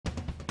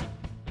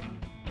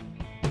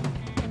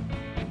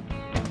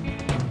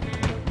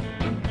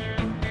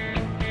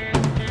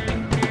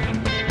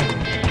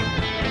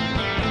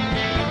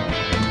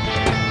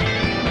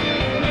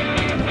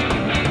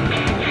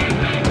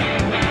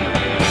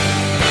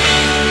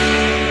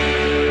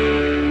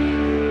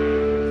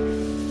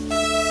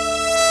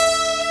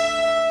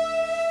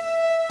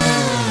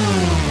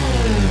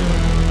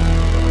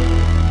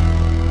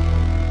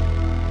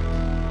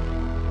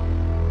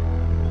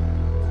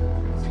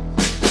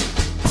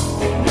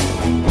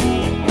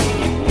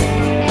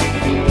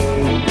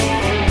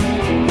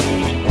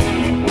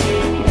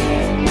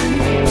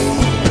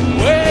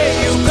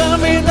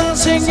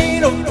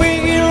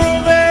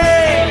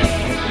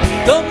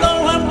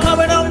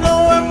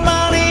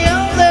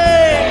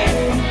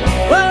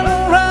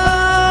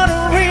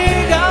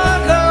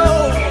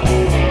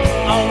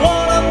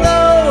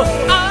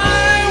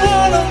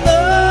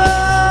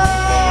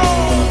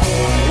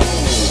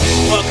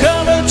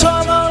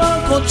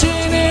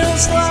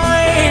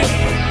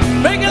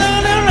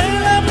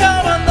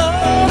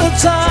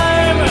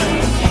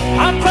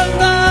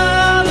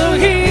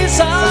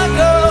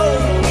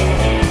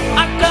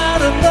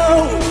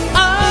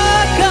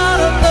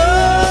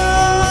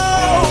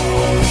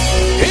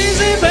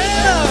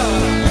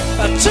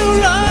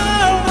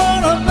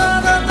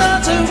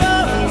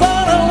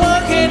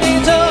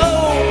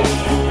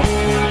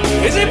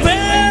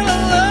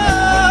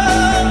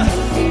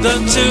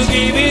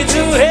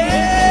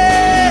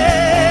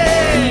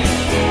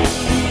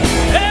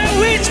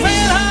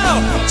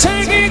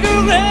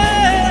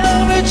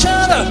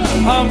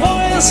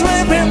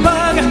sleeping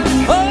bag,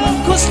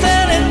 oh, cause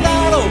standing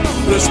down,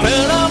 the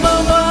spell of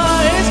my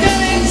mind is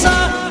getting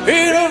tired,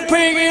 it'll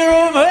bring it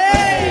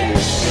away.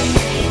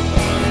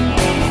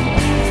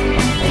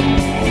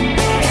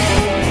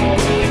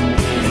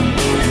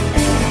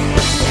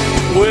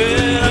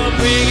 When I'm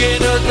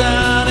bringing her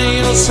down and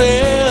you'll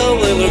say,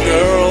 little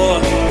girl,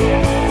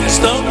 it's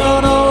not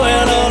going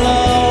nowhere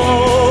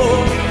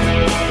alone.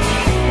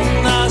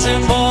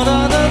 Nothing more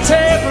than a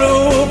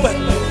table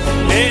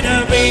in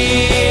a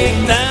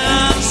big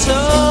damn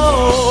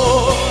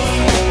soul.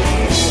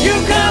 You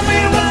got me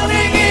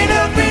running in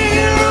a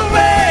big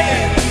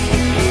way.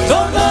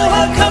 Don't know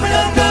how coming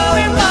and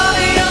going,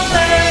 money on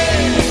me.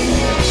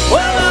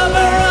 Well, I've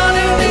been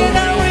running in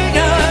a week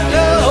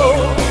ago.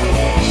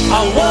 I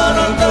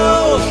wanna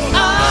know,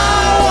 I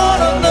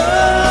wanna know.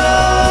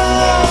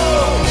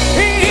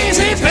 Is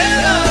it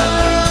better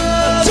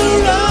to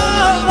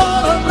love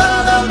one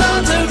another than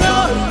to go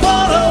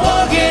for a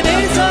walk in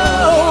its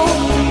own?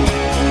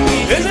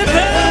 Is it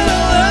better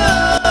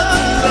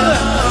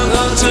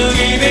than to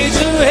give it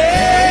to him?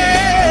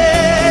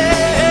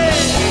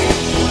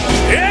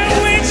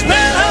 Yeah, it's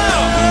better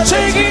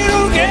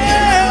taking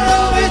care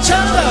of each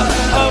other.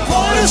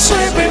 Avoid a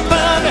sleeping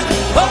bag,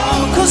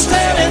 oh, cause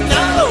standing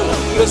down,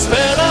 the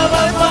spell of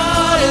my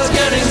mind is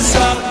getting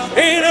stuck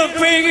in a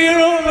figure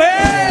of eight.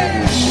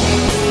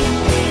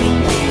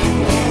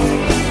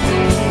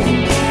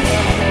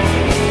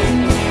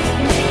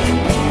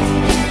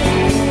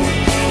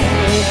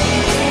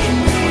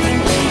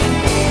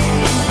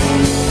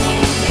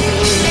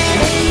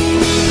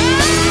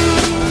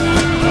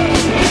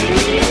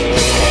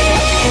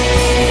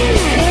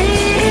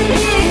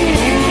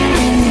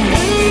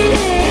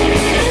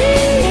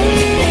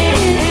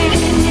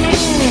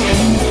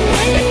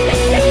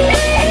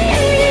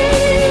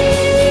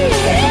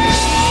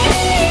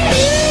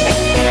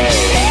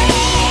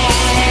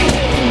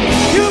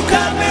 You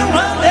got me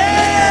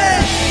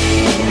running.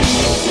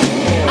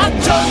 I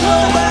don't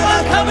know where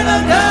I'm coming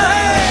and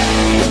going.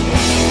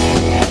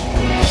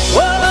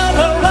 Well, I'm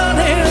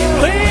running,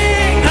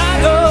 where I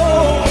go.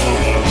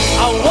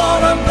 I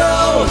wanna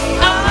know,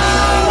 I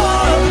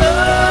wanna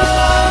know.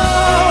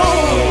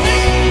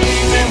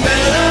 Is it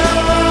better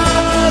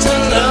to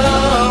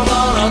love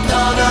one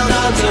another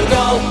than to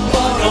go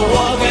for a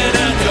walking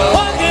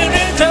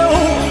into?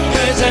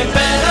 Is it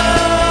better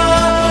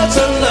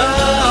to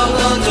love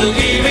than to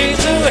give it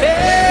to him?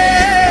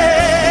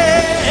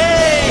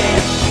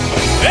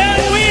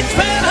 And we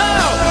spend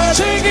out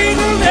taking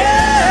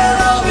care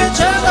of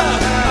each other.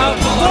 I'm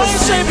going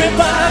sleeping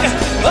bag,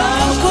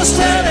 I'm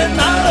standing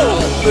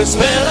out. The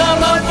spell of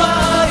my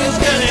mind is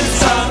getting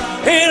stuck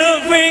in a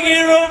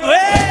figure of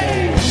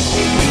eight.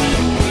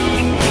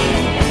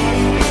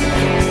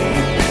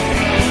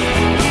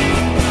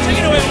 Take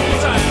it away one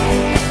more time.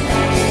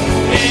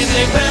 Is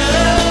it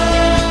better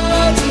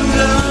to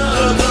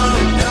love than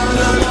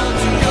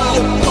to go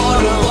for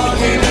a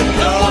walking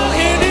into?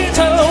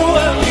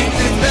 Is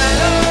it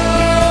better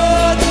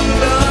to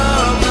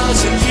love than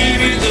to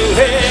give it to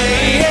hey?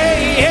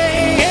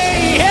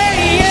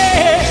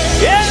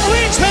 Yeah, we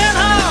spend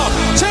out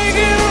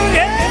taking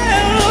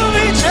care of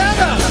each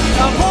other.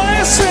 I'm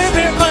always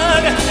sleeping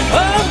bag,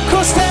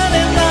 I'm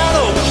standing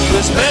out.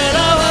 The spell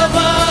of my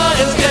mind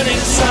is getting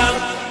stuck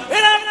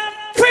in a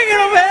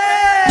figure of eight.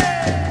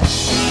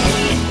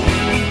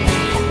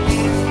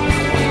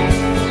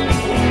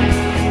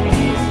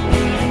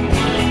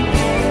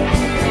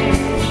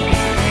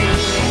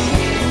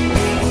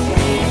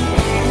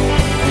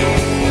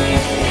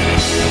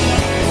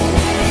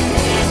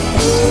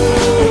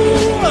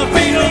 A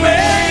figure of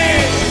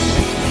eight.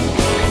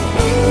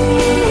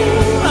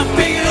 A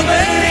figure of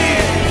eight.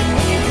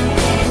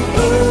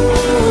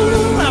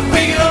 A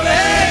figure of eight. A figure of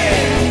eight.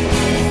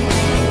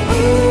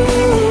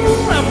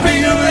 A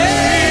figure of eight. A figure of eight. A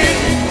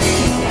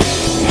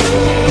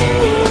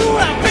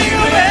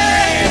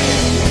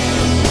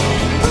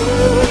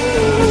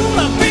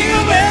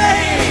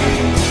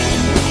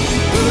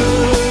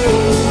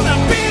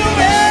figure of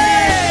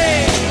eight.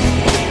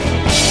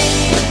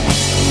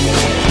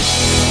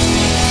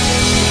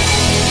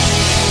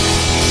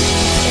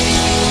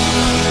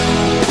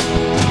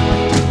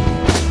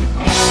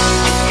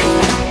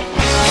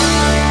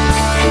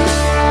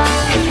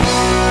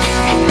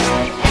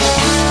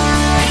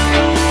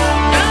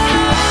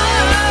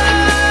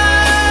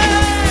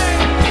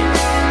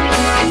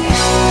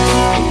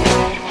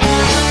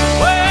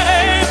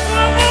 Wait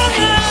for me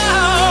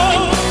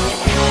now.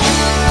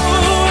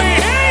 Ooh,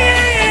 yeah.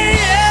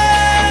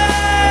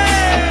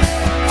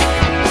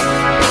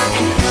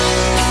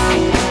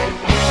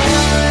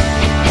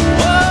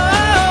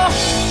 Whoa,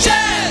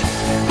 Jet.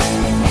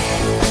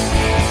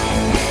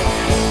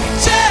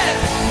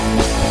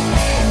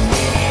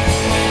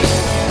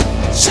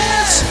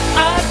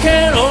 I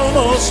can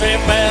almost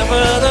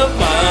remember the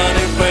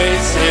funny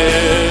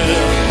faces.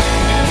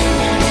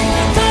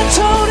 I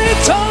told you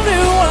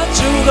what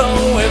to go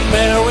and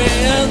marry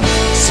and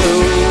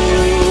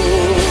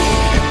soon.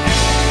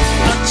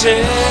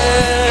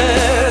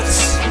 Jets,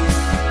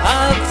 I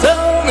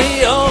told the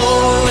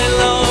only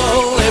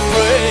lonely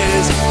place.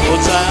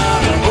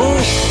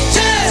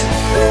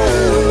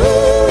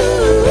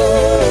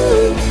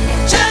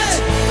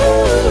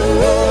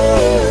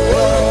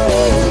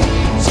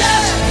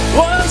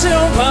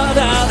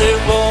 padre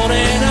born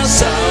in a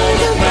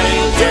south of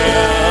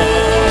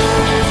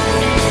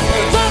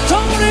The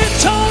Tony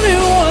told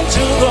you want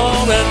to go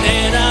and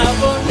in a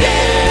bonnet.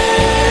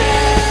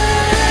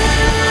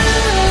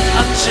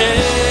 A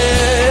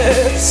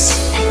chance.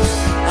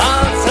 I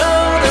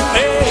thought the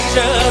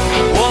picture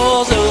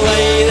was a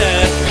lady.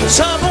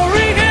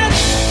 Suffering and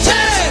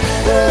Jack.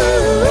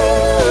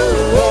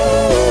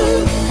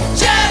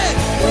 Jack.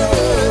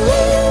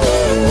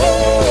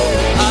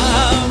 I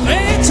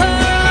made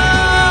time.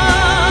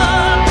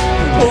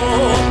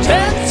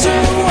 Wanted to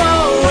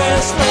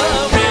always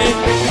love me.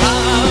 I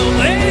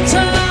made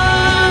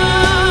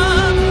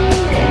time.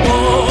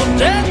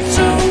 Wanted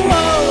to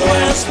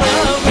always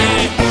love me.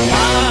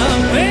 I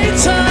made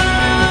time.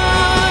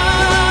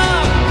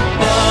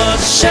 But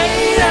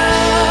Shada,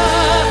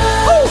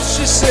 oh,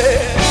 she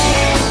said.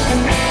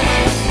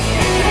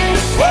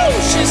 Oh,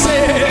 she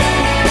said.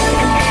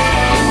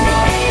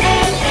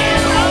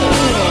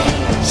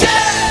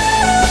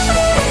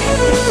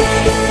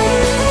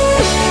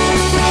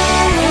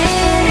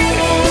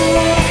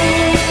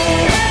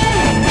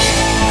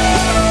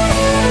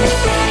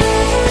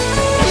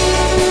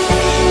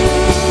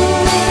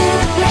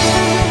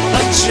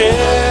 A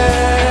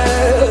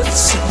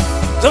chance.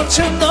 Don't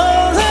you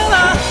know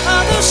that I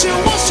know she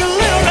wants to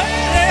little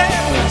lady?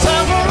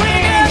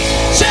 Suffering and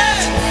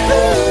Jack.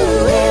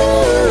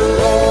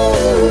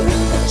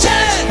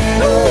 Jack.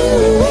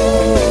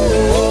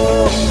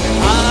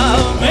 I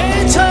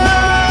made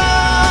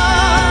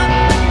time.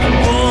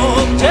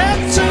 Wanted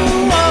to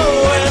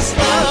always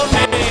love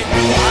me.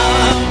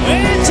 I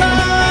made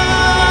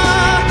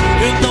time.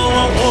 You know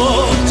I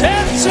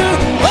wanted to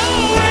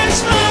always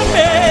love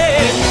me.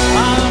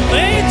 I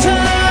made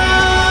time.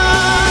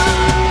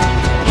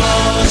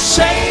 But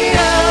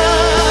Shada,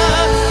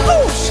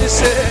 oh, she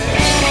said.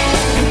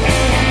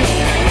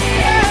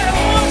 Yeah,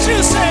 what you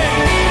say?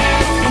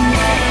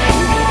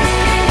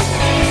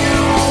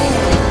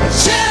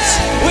 Yes,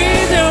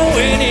 with the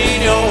wind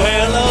in your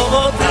hair,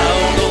 love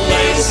down the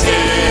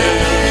lazy.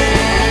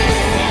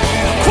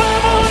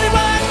 Come on, if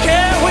I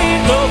can, we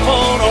go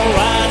for a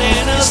ride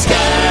in the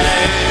sky.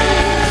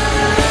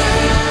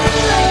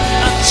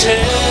 A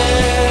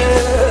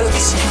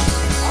chance.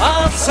 I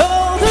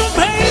told the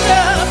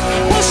painter,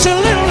 what's your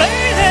little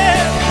lady?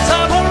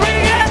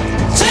 Suffering and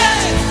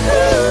Jack.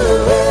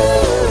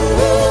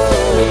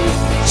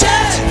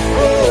 Jack.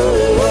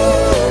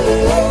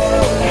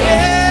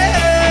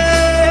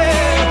 Yeah.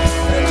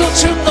 Don't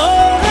you know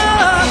that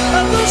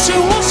I know she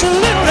wants a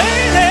little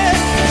lady?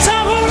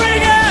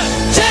 Suffering and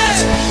Jack.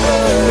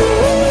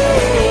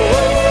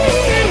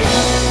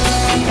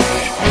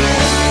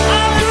 A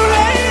little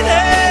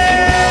lady.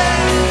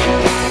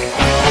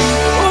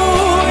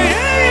 Oh,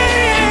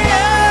 yeah,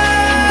 yeah.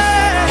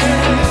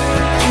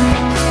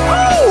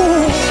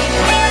 Oh.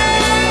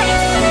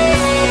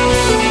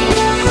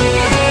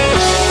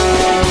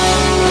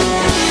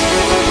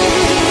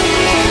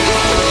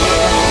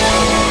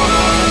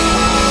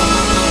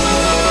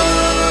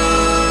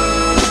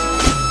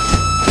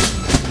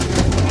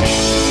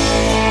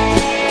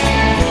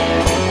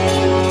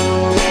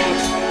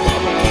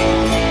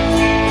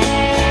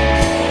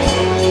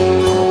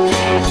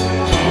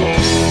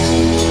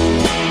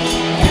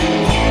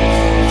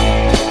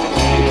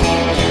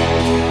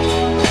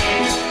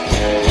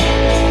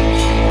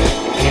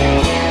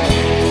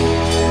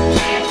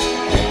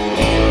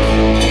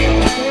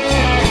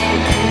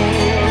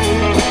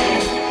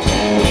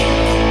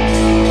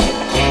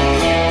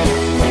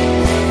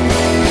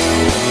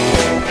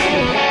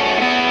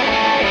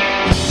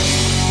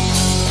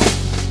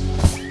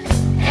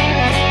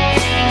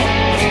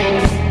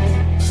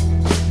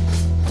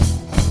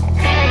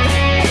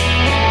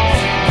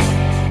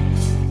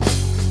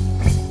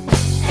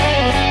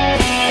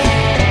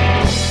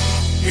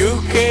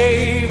 You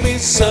gave me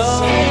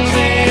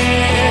something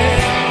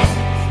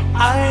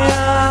I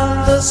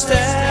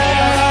understand.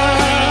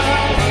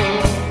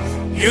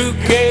 You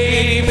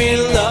gave me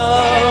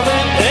love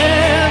and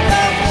then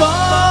the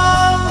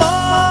palm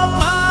of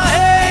my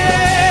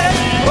hand.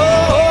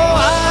 Oh,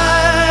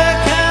 I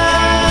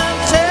can't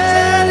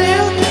tell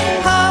you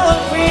how I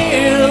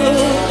feel.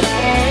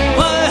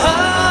 My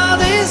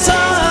heart is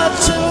hard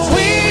to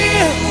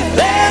wheel.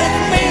 Let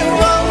me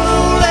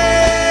roll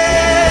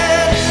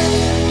it.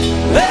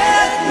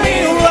 Let me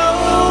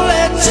roll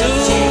it to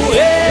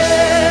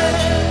it.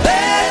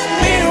 Let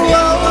me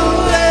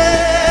roll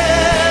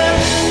it.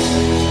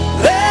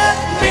 Let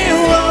me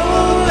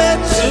roll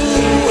it to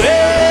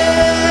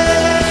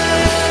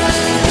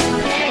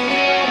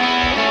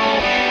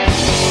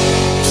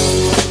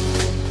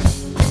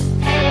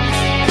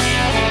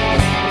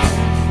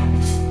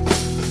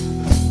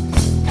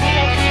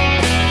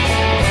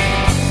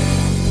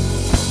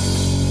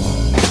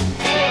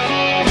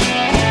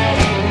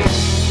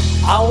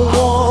I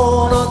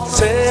wanna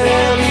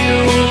tell you,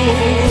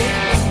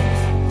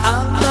 I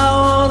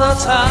know the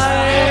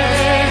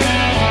time.